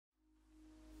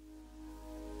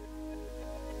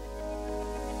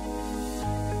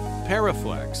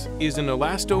Paraflex is an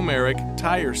elastomeric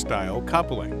tire-style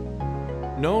coupling.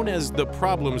 Known as the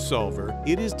problem solver,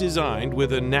 it is designed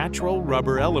with a natural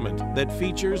rubber element that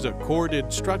features a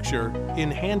corded structure,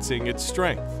 enhancing its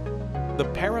strength. The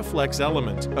Paraflex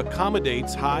element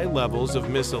accommodates high levels of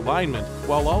misalignment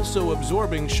while also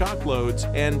absorbing shock loads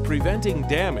and preventing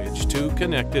damage to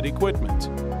connected equipment.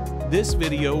 This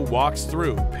video walks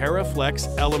through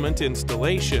Paraflex element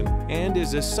installation and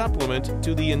is a supplement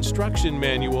to the instruction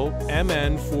manual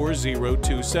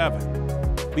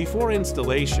MN4027. Before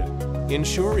installation,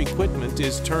 ensure equipment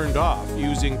is turned off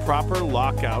using proper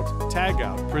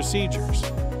lockout/tagout procedures.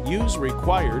 Use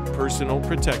required personal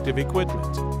protective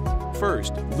equipment.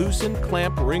 First, loosen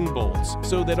clamp ring bolts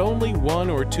so that only 1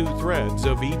 or 2 threads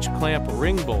of each clamp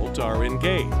ring bolt are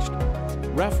engaged.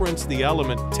 Reference the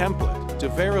element template to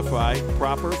verify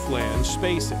proper flange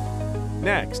spacing.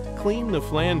 Next, clean the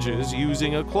flanges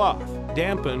using a cloth,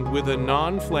 dampened with a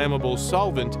non-flammable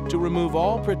solvent to remove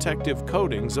all protective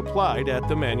coatings applied at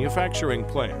the manufacturing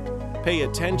plant. Pay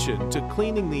attention to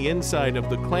cleaning the inside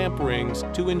of the clamp rings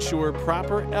to ensure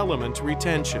proper element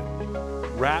retention.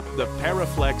 Wrap the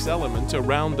Paraflex element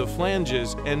around the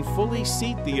flanges and fully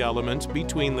seat the element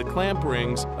between the clamp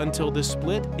rings until the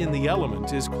split in the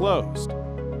element is closed.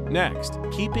 Next,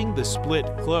 keeping the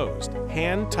split closed,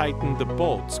 hand tighten the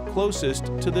bolts closest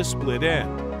to the split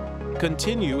end.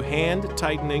 Continue hand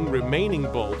tightening remaining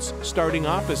bolts starting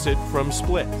opposite from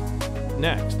split.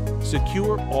 Next,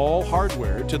 secure all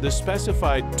hardware to the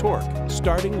specified torque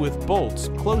starting with bolts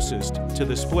closest to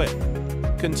the split.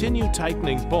 Continue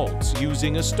tightening bolts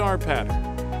using a star pattern.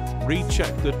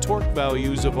 Recheck the torque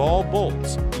values of all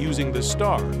bolts using the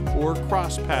star or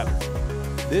cross pattern.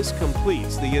 This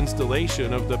completes the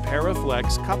installation of the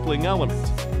Paraflex coupling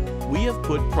element. We have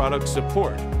put product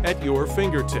support at your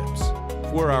fingertips.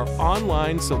 For our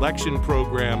online selection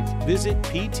program, visit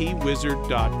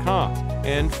ptwizard.com,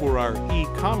 and for our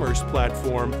e-commerce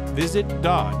platform, visit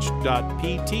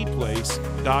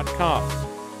dodge.ptplace.com.